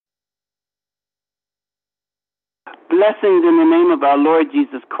Blessings in the name of our Lord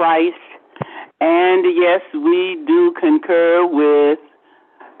Jesus Christ. And yes, we do concur with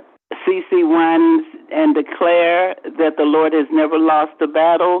CC1 and declare that the Lord has never lost a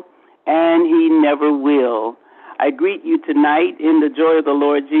battle and he never will. I greet you tonight in the joy of the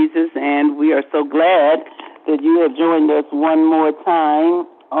Lord Jesus, and we are so glad that you have joined us one more time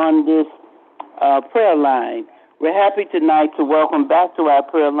on this prayer line. We're happy tonight to welcome back to our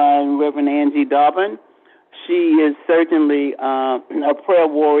prayer line Reverend Angie Daubon. She is certainly a prayer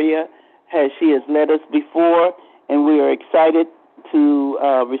warrior. She has led us before, and we are excited to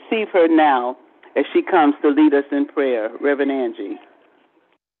receive her now as she comes to lead us in prayer. Reverend Angie.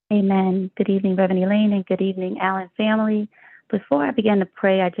 Amen. Good evening, Reverend Elaine, and good evening, Allen family. Before I begin to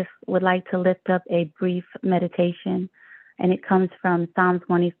pray, I just would like to lift up a brief meditation, and it comes from Psalms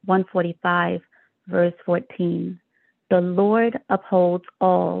 145, verse 14. The Lord upholds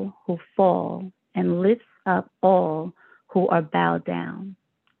all who fall and lifts up all who are bowed down.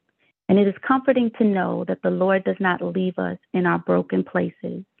 And it is comforting to know that the Lord does not leave us in our broken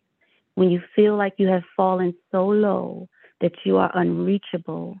places. When you feel like you have fallen so low that you are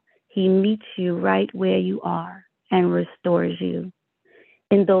unreachable, he meets you right where you are and restores you.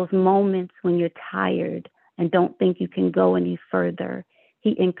 In those moments when you're tired and don't think you can go any further,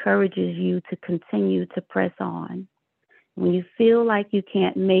 he encourages you to continue to press on. When you feel like you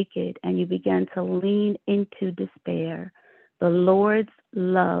can't make it and you begin to lean into despair, the Lord's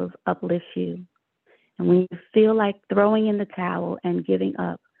love uplifts you. And when you feel like throwing in the towel and giving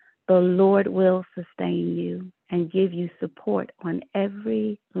up, the Lord will sustain you and give you support on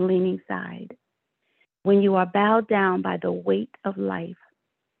every leaning side. When you are bowed down by the weight of life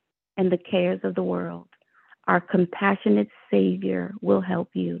and the cares of the world, our compassionate Savior will help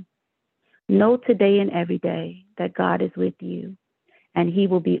you. Know today and every day that God is with you, and he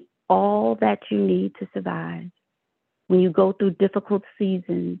will be all that you need to survive. When you go through difficult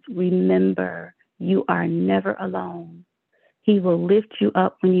seasons, remember you are never alone. He will lift you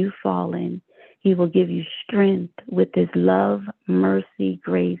up when you've fallen. He will give you strength with his love, mercy,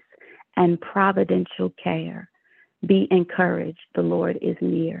 grace, and providential care. Be encouraged. The Lord is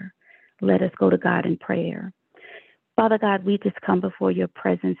near. Let us go to God in prayer. Father God, we just come before your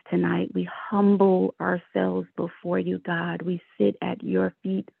presence tonight. We humble ourselves before you, God. We sit at your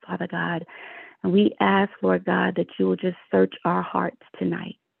feet, Father God, and we ask, Lord God, that you will just search our hearts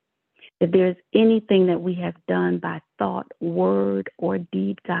tonight. If there's anything that we have done by thought, word, or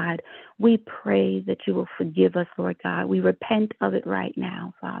deed, God, we pray that you will forgive us, Lord God. We repent of it right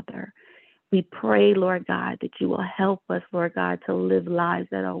now, Father. We pray, Lord God, that you will help us, Lord God, to live lives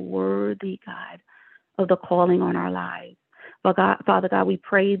that are worthy, God, of the calling on our lives. Father God, we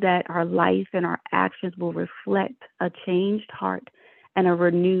pray that our life and our actions will reflect a changed heart and a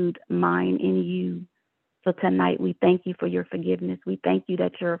renewed mind in you. So tonight, we thank you for your forgiveness. We thank you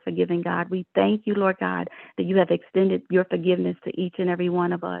that you're a forgiving God. We thank you, Lord God, that you have extended your forgiveness to each and every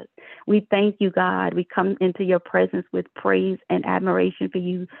one of us. We thank you, God. We come into your presence with praise and admiration for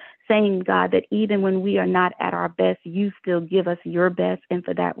you, saying, God, that even when we are not at our best, you still give us your best. And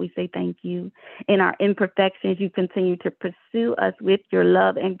for that, we say thank you. In our imperfections, you continue to pursue us with your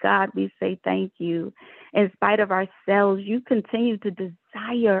love. And God, we say thank you. In spite of ourselves, you continue to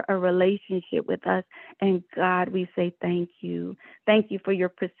desire a relationship with us. And God, we say thank you. Thank you for your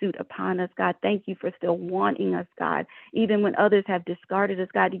pursuit upon us, God. Thank you for still wanting us, God. Even when others have discarded us,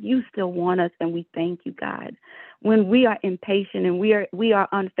 God, you still want us, and we thank you, God. When we are impatient and we are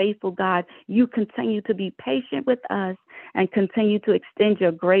unfaithful, God, you continue to be patient with us and continue to extend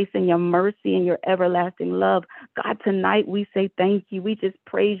your grace and your mercy and your everlasting love. God, tonight we say thank you. We just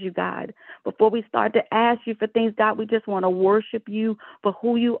praise you, God. Before we start to ask you for things, God, we just want to worship you for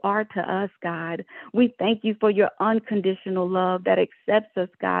who you are to us, God. We thank you for your unconditional love that accepts us,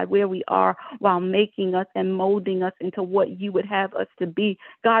 God, where we are while making us and molding us into what you would have us to be.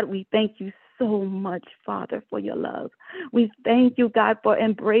 God, we thank you so much, Father, for your love. We thank you, God, for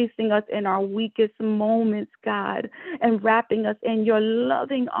embracing us in our weakest moments, God, and wrapping us in your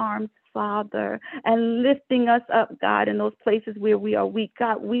loving arms, Father, and lifting us up, God, in those places where we are weak.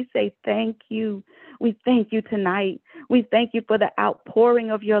 God, we say thank you. We thank you tonight. We thank you for the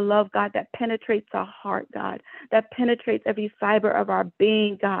outpouring of your love, God, that penetrates our heart, God, that penetrates every fiber of our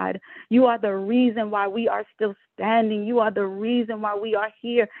being, God. You are the reason why we are still standing. You are the reason why we are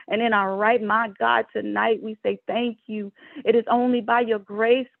here and in our right mind, God. Tonight we say thank you. It is only by your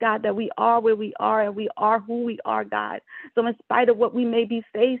grace, God, that we are where we are and we are who we are, God. So in spite of what we may be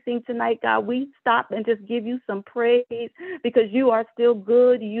facing tonight, God, we stop and just give you some praise because you are still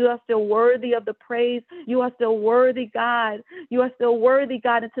good. You are still worthy of the praise. You are still worthy, God. You are still worthy,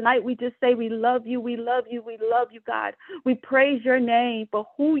 God. And tonight we just say we love you, we love you, we love you, God. We praise your name for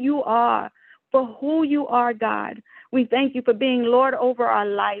who you are. For who you are, God. We thank you for being Lord over our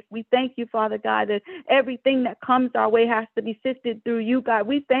life. We thank you, Father God, that everything that comes our way has to be sifted through you, God.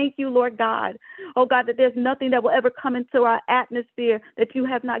 We thank you, Lord God. Oh, God, that there's nothing that will ever come into our atmosphere that you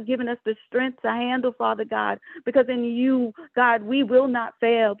have not given us the strength to handle, Father God, because in you, God, we will not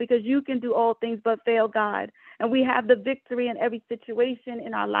fail, because you can do all things but fail, God. And we have the victory in every situation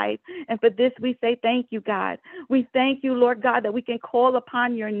in our life. And for this, we say thank you, God. We thank you, Lord God, that we can call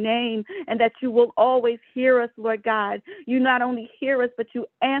upon your name and that you will always hear us, Lord God. You not only hear us, but you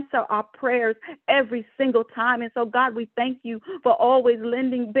answer our prayers every single time. And so, God, we thank you for always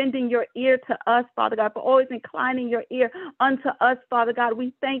bending your ear to us, Father God, for always inclining your ear unto us, Father God.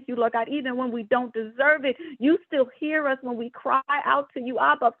 We thank you, Lord God, even when we don't deserve it, you still hear us when we cry out to you.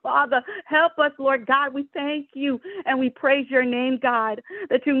 Abba, Father, help us, Lord God. We thank you and we praise your name, God,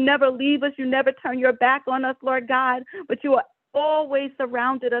 that you never leave us, you never turn your back on us, Lord God, but you are always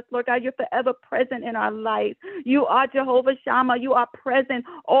surrounded us, Lord God. You're forever present in our life. You are Jehovah Shammah. You are present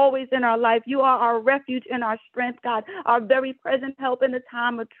always in our life. You are our refuge and our strength, God, our very present help in the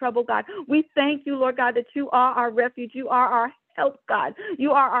time of trouble, God. We thank you, Lord God, that you are our refuge. You are our help, God.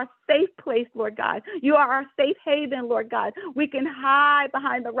 You are our safe place, Lord God. You are our safe haven, Lord God. We can hide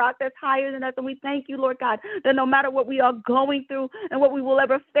behind the rock that's higher than us. And we thank you, Lord God, that no matter what we are going through and what we will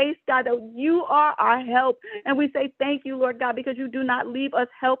ever face, God, that you are our help. And we say thank you, Lord God, because you do not leave us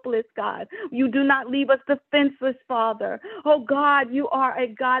helpless, God. You do not leave us defenseless, Father. Oh, God, you are a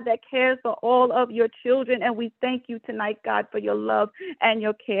God that cares for all of your children. And we thank you tonight, God, for your love and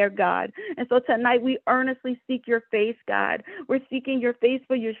your care, God. And so tonight we earnestly seek your face, God. We're seeking your face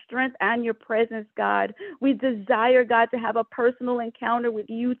for your strength and your presence, God. We desire, God, to have a personal encounter with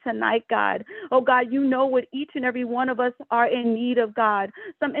you tonight, God. Oh, God, you know what each and every one of us are in need of, God.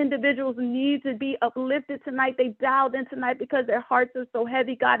 Some individuals need to be uplifted tonight. They dialed in tonight because their hearts are so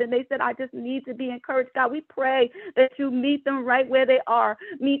heavy, God, and they said, I just need to be encouraged. God, we pray that you meet them right where they are.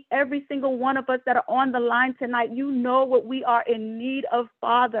 Meet every single one of us that are on the line tonight. You know what we are in need of,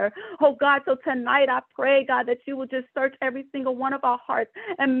 Father. Oh, God, so tonight I pray, God, that you will just search every single one of our hearts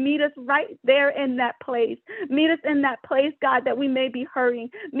and meet us right there in that place. Meet us in that place, God, that we may be hurting.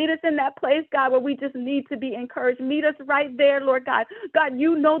 Meet us in that place, God, where we just need to be encouraged. Meet us right there, Lord God. God,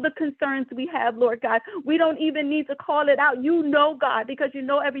 you know the concerns we have, Lord God. We don't even need to call it out. You know, God, because you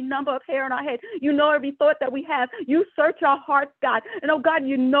know every number of hair on our head. You know every thought that we have. You search our hearts, God. And, oh, God,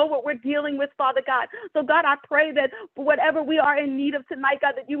 you know what we're dealing with, Father God. So, God, I pray that for whatever we are in need of tonight,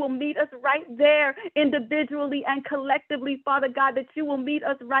 God, that you will meet us right there individually and collectively, Father God, that you will meet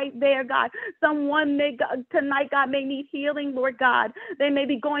us right there, God. Someone may tonight, God, may need healing, Lord God. They may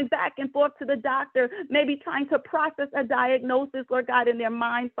be going back and forth to the doctor, maybe trying to process a diagnosis, Lord God, in their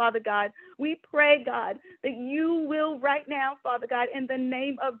mind, Father God. We pray, God, that you will right now, Father God, in the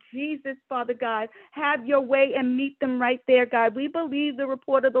name of Jesus, Father God, have your way and meet them right there, God. We believe the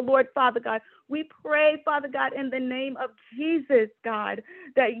report of the Lord, Father God. We pray, Father God, in the name of Jesus, God,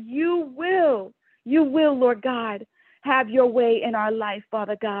 that you will, Lord God, have your way in our life,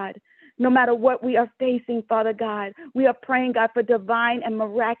 Father God. No matter what we are facing, Father God, we are praying, God, for divine and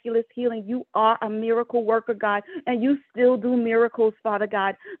miraculous healing. You are a miracle worker, God, and you still do miracles, Father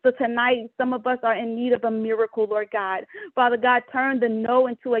God. So tonight, some of us are in need of a miracle, Lord God. Father God, turn the no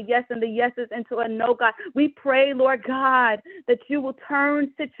into a yes and the yeses into a no, God. We pray, Lord God, that you will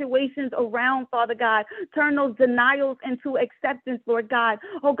turn situations around, Father God. Turn those denials into acceptance, Lord God.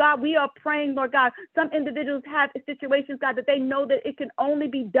 Oh, God, we are praying, Lord God. Some individuals have situations, God, that they know that it can only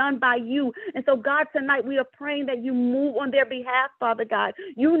be done by you. And so, God, tonight we are praying that you move on their behalf, Father God.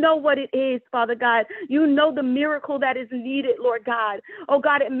 You know what it is, Father God. You know the miracle that is needed, Lord God. Oh,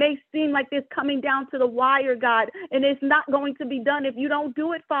 God, it may seem like it's coming down to the wire, God, and it's not going to be done if you don't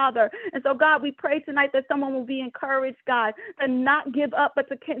do it, Father. And so, God, we pray tonight that someone will be encouraged, God, to not give up, but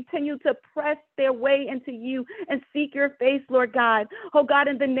to continue to press their way into you and seek your face, Lord God. Oh, God,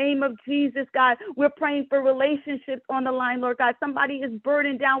 in the name of Jesus, God, we're praying for relationships on the line, Lord God. Somebody is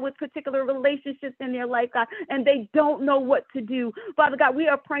burdened down with particular relationships in their life, God, and they don't know what to do. Father God, we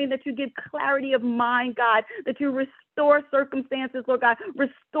are praying that you give clarity of mind, God, that you restore circumstances, Lord God,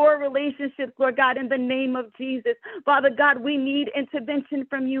 restore relationships, Lord God, in the name of Jesus. Father God, we need intervention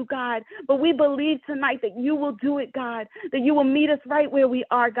from you, God, but we believe tonight that you will do it, God, that you will meet us right where we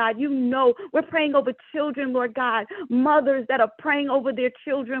are, God. You know, we're praying over children, Lord God, mothers that are praying over their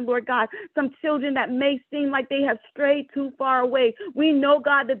children, Lord God, some children that may seem like they have strayed too far away. We know,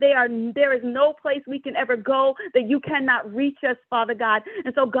 God, that there is no place we can ever go that you cannot reach us, Father God.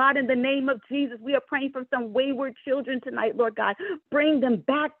 And so, God, in the name of Jesus, we are praying for some wayward children, children tonight, Lord God. Bring them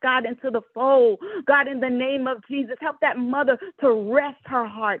back, God, into the fold. God, in the name of Jesus, help that mother to rest her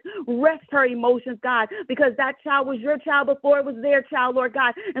heart, rest her emotions, God, because that child was your child before it was their child, Lord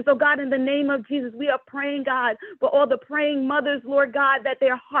God. And so, God, in the name of Jesus, we are praying, God, for all the praying mothers, Lord God, that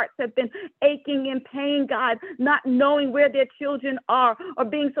their hearts have been aching in pain, God, not knowing where their children are or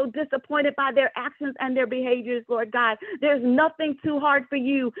being so disappointed by their actions and their behaviors, Lord God. There's nothing too hard for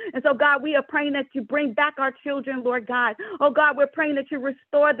you. And so, God, we are praying that you bring back our children, Lord God. Oh, God, we're praying that you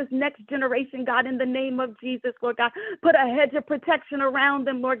restore this next generation, God, in the name of Jesus, Lord God. Put a hedge of protection around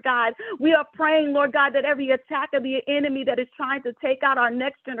them, Lord God. We are praying, Lord God, that every attack of the enemy that is trying to take out our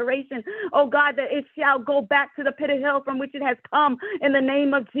next generation, oh, God, that it shall go back to the pit of hell from which it has come in the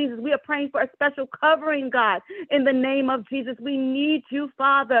name of Jesus. We are praying for a special covering, God, in the name of Jesus. We need you,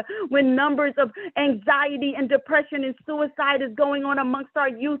 Father, when numbers of anxiety and depression and suicide is going on amongst our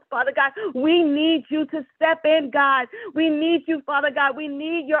youth, Father God. We need you to step in, God. We need you, Father God. We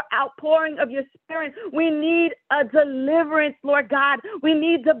need your outpouring of your spirit. We need a deliverance, Lord God. We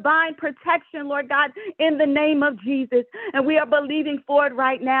need divine protection, Lord God, in the name of Jesus. And we are believing for it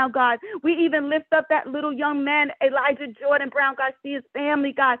right now, God. We even lift up that little young man, Elijah Jordan Brown, God, see his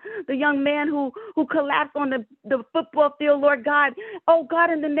family, God, the young man who collapsed on the football field, Lord God. Oh,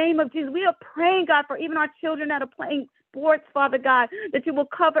 God, in the name of Jesus, we are praying, God, for even our children that are playing sports, Father God, that you will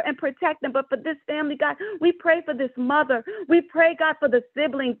cover and protect them. But for this family, God, we pray for this mother. We pray, God, for the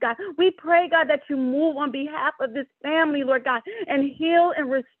siblings, God. We pray, God, that you move on behalf of this family, Lord God, and heal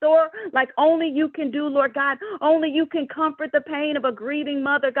and restore like only you can do, Lord God. Only you can comfort the pain of a grieving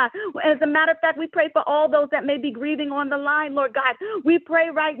mother, God. As a matter of fact, we pray for all those that may be grieving on the line, Lord God. We pray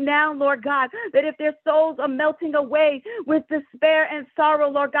right now, Lord God, that if their souls are melting away with despair and sorrow,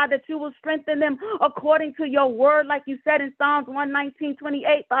 Lord God, that you will strengthen them according to your word, like you said in Psalms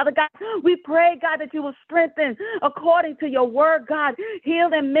 119:28, Father God. We pray, God, that you will strengthen according to your word, God.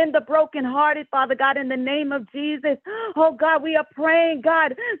 Heal and mend the brokenhearted, Father God, in the name of Jesus. Oh, God, we are praying,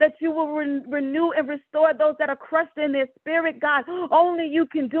 God, that you will renew and restore those that are crushed in their spirit, God. Only you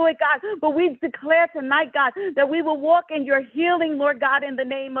can do it, God. But we declare tonight, God, that we will walk in your healing, Lord God, in the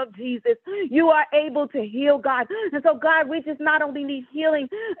name of Jesus. You are able to heal, God. And so, God, we just not only need healing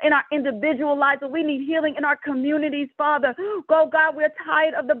in our individual lives, but we need healing in our communities, Father. Oh, God, we're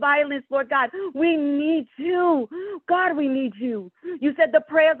tired of the violence, Lord God. We need you. God, we need you. You said the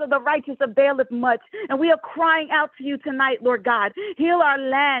prayers of the righteous availeth much, and we are crying out to you tonight, Lord God. Heal our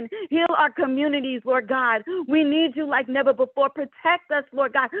land. Heal our communities, Lord God. We need you like never before. Protect us,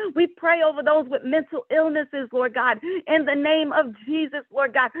 Lord God. We pray over those with mental illnesses, Lord God, in the name of Jesus,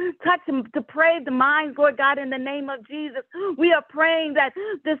 Lord God. Touch depraved minds, Lord God, in the name of Jesus. We are praying that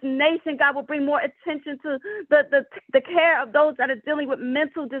this nation, God, will bring more attention to the care of those that are dealing with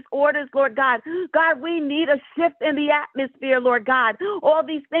mental disorders, Lord God. God, we need a shift in the atmosphere, Lord God. All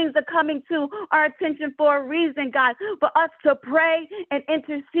these things are coming to our attention for a reason, God, for us to pray and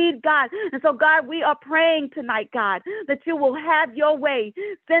intercede, God. And so, God, we are praying tonight, God, that you will have your way.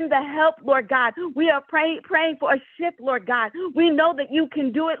 Send the help, Lord God. We are praying for a shift, Lord God. We know that you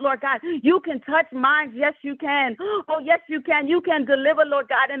can do it, Lord God. You can touch minds. Yes, you can. Oh, yes, you can. You can deliver, Lord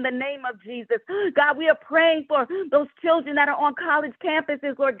God, in the name of Jesus. God, we are praying for those children that are on college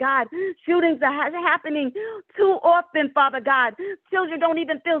campuses, Lord God. Shootings are happening too often, Father God. Children don't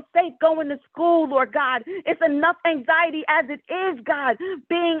even feel safe going to school, Lord God. It's enough anxiety as it is, God,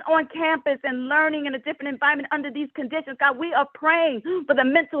 being on campus and learning in a different environment under these conditions. God, we are praying for the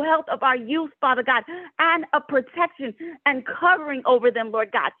mental health of our youth, Father God, and a protection and covering over them,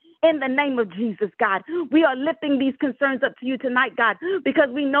 Lord God. In the name of Jesus, God, we are lifting these concerns up to you tonight, God, because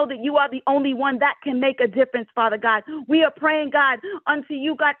we know that you are the only one that can make a difference, Father God. We are praying, God, unto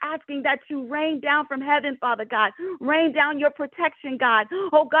you, God, asking that you rain down from heaven, Father God. Rain down your protection, God.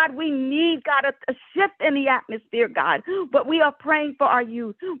 Oh, God, we need, God, a shift in the atmosphere, God. But we are praying for our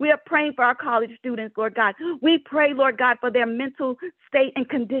youth. We are praying for our college students, Lord God. We pray, Lord God, for their mental state and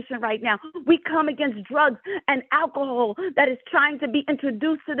condition right now. We come against drugs and alcohol that is trying to be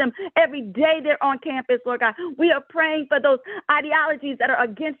introduced to them every day they're on campus, Lord God. We are praying for those ideologies that are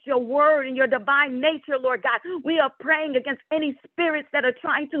against your word and your divine nature, Lord God. We are praying against any spirits that are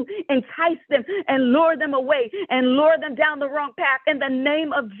trying to entice them and lure them away and lure them down the wrong path in the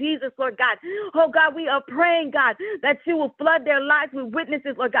name of Jesus, Lord God. Oh, God, we are praying, God, that you will flood their lives with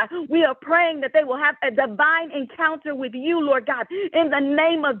witnesses, Lord God. We are praying that they will have a divine encounter with you, Lord God, in the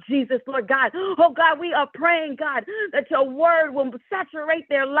name of Jesus, Lord God. Oh, God, we are praying, God, that your word will saturate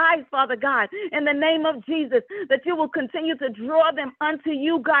their lives lives, Father God, in the name of Jesus, that you will continue to draw them unto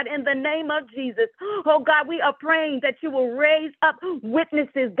you, God, in the name of Jesus. Oh, God, we are praying that you will raise up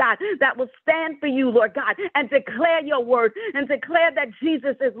witnesses, God, that will stand for you, Lord God, and declare your word and declare that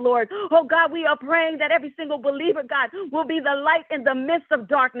Jesus is Lord. Oh, God, we are praying that every single believer, God, will be the light in the midst of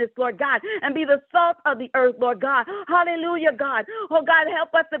darkness, Lord God, and be the salt of the earth, Lord God. Hallelujah, God. Oh, God,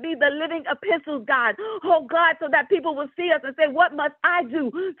 help us to be the living epistles, God. Oh, God, so that people will see us and say, what must I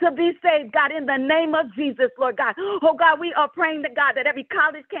do to be saved, God, in the name of Jesus, Lord God. Oh, God, we are praying that, God, that every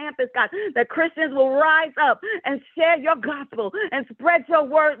college campus, God, that Christians will rise up and share your gospel and spread your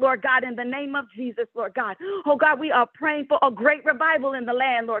word, Lord God, in the name of Jesus, Lord God. Oh, God, we are praying for a great revival in the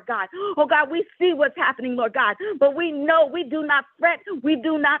land, Lord God. Oh, God, we see what's happening, Lord God, but we know we do not fret, we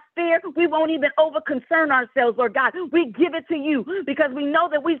do not fear, we won't even over concern ourselves, Lord God. We give it to you because we know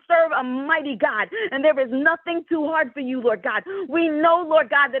that we serve a mighty God, and there is nothing too hard for you, Lord God. We know, Lord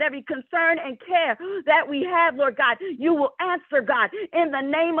God, that every concern and care that we have, Lord God, you will answer, God, in the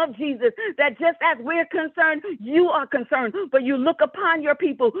name of Jesus, that just as we're concerned, you are concerned, but you look upon your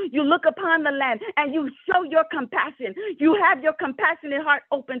people, you look upon the land, and you show your compassion. You have your compassionate heart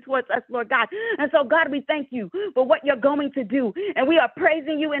open towards us, Lord God. And so, God, we thank you for what you're going to do, and we are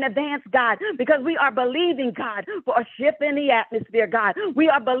praising you in advance, God, because we are believing, God, for a shift in the atmosphere, God. We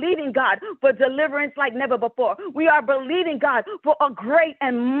are believing, God, for deliverance like never before. We are believing, God, for a great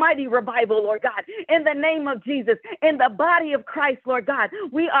and mighty revival, Lord God, in the name of Jesus, in the body of Christ, Lord God.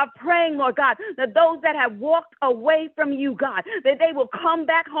 We are praying, Lord God, that those that have walked away from you, God, that they will come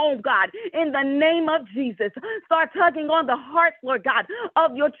back home, God, in the name of Jesus. Start tugging on the hearts, Lord God,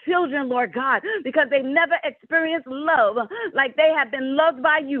 of your children, Lord God, because they've never experienced love like they have been loved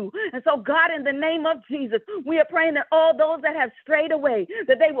by you. And so, God, in the name of Jesus, we are praying that all those that have strayed away,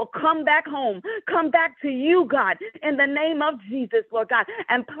 that they will come back home, come back to you, God, in the name of Jesus, Lord God,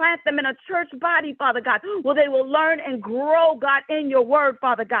 and plant them in a church body, Father God, where they will learn and grow, God, in your word,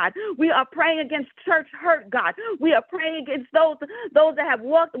 Father God. We are praying against church hurt, God. We are praying against those that have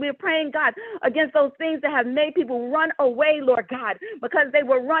walked. We are praying, God, against those things that have made people run away, Lord God, because they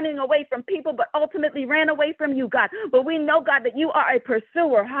were running away from people, but ultimately ran away from you, God. But we know, God, that you are a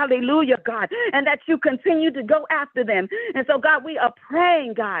pursuer, hallelujah, God, and that you continue to go after them. And so, God, we are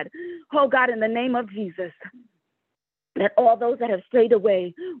praying, God, oh, God, in the name of Jesus, that all those that have strayed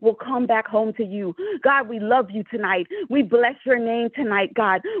away will come back home to you. God, we love you tonight. We bless your name tonight,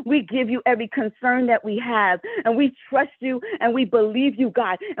 God. We give you every concern that we have, and we trust you, and we believe you,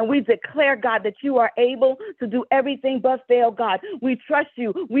 God, and we declare, God, that you are able to do everything but fail, God. We trust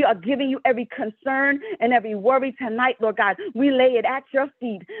you. We are giving you every concern and every worry tonight, Lord God. We lay it at your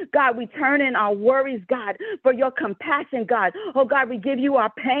feet. God, we turn in our worries, God, for your compassion, God. Oh, God, we give you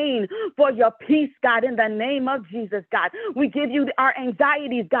our pain for your peace, God, in the name of Jesus, God. We give you our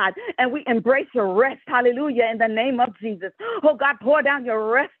anxieties, God, and we embrace your rest. Hallelujah. In the name of Jesus. Oh, God, pour down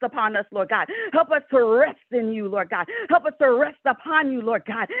your rest upon us, Lord God. Help us to rest in you, Lord God. Help us to rest upon you, Lord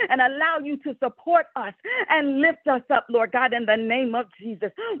God, and allow you to support us and lift us up, Lord God, in the name of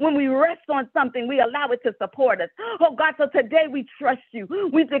Jesus. When we rest on something, we allow it to support us. Oh, God, so today we trust you.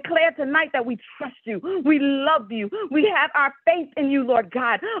 We declare tonight that we trust you. We love you. We have our faith in you, Lord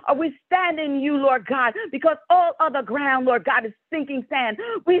God. We stand in you, Lord God, because all other ground, Lord God, is sinking sand.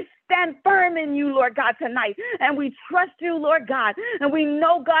 We stand firm in you, Lord God, tonight, and we trust you, Lord God, and we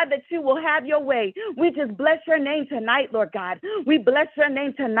know, God, that you will have your way. We just bless your name tonight, Lord God. We bless your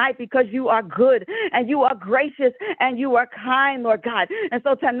name tonight because you are good and you are gracious and you are kind, Lord God. And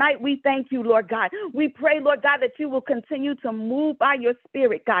so tonight we thank you, Lord God. We pray, Lord God, that you will continue to move by your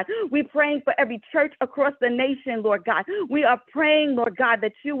spirit, God. We're praying for every church across the nation, Lord God. We are praying, Lord God,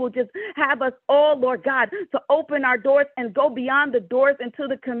 that you will just have us all, Lord God, to open our doors and go beyond the doors into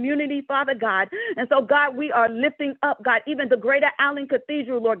the community, Father God. And so, God, we are lifting up, God, even the greater Allen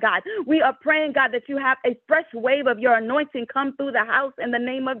Cathedral, Lord God. We are praying, God, that you have a fresh wave of your anointing come through the house in the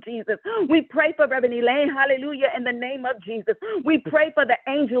name of Jesus. We pray for Reverend Elaine, hallelujah, in the name of Jesus. We pray for the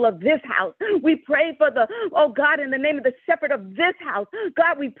angel of this house. We pray for the, oh God, in the name of the shepherd of this house.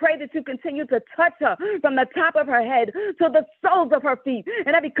 God, we pray that you continue to touch her from the top of her head to the soles of her feet,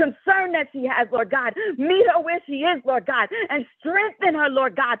 and every concern that she has, Lord God. Meet her where she is, Lord God, and strengthen her,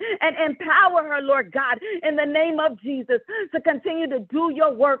 Lord God, and empower her, Lord God, in the name of Jesus, to continue to do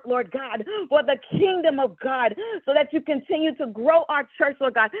your work, Lord God, for the kingdom of God, so that you continue to grow our church,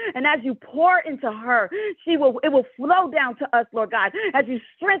 Lord God. And as you pour into her, it will flow down to us, Lord God. As you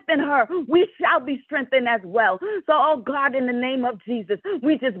strengthen her, we shall be strengthened as well. So, oh God, in the name of Jesus,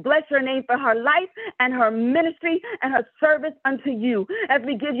 we just bless your name for her life and her ministry and her service unto you, as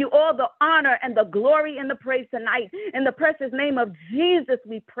we give you all the honor and the glory and the praise tonight. In the precious name of Jesus,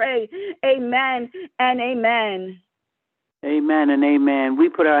 we pray. Amen and amen. Amen and amen. We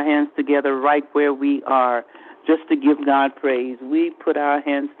put our hands together right where we are just to give God praise. We put our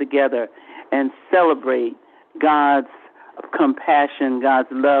hands together and celebrate God's compassion, God's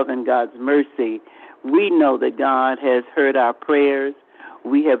love, and God's mercy. We know that God has heard our prayers.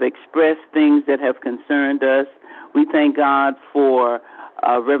 We have expressed things that have concerned us. We thank God for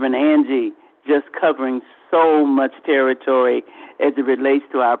Reverend Angie just covering so much territory as it relates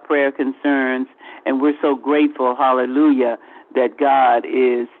to our prayer concerns. And we're so grateful, hallelujah, that God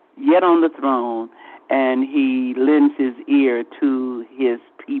is yet on the throne and he lends his ear to his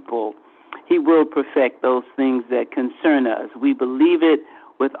people. He will perfect those things that concern us. We believe it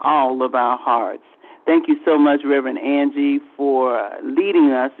with all of our hearts. Thank you so much, Reverend Angie, for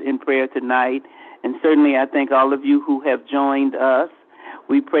leading us in prayer tonight. And certainly I thank all of you who have joined us.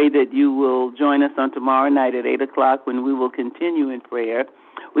 We pray that you will join us on tomorrow night at 8 o'clock when we will continue in prayer.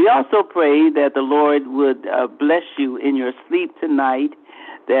 We also pray that the Lord would bless you in your sleep tonight,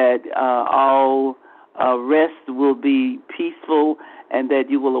 that all rest will be peaceful, and that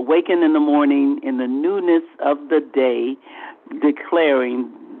you will awaken in the morning in the newness of the day,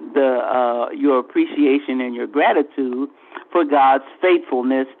 declaring your appreciation and your gratitude for God's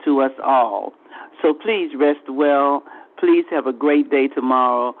faithfulness to us all. So please rest well. Please have a great day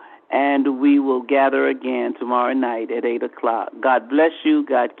tomorrow, and we will gather again tomorrow night at 8 o'clock. God bless you.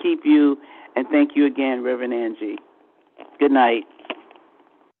 God keep you. And thank you again, Reverend Angie. Good night.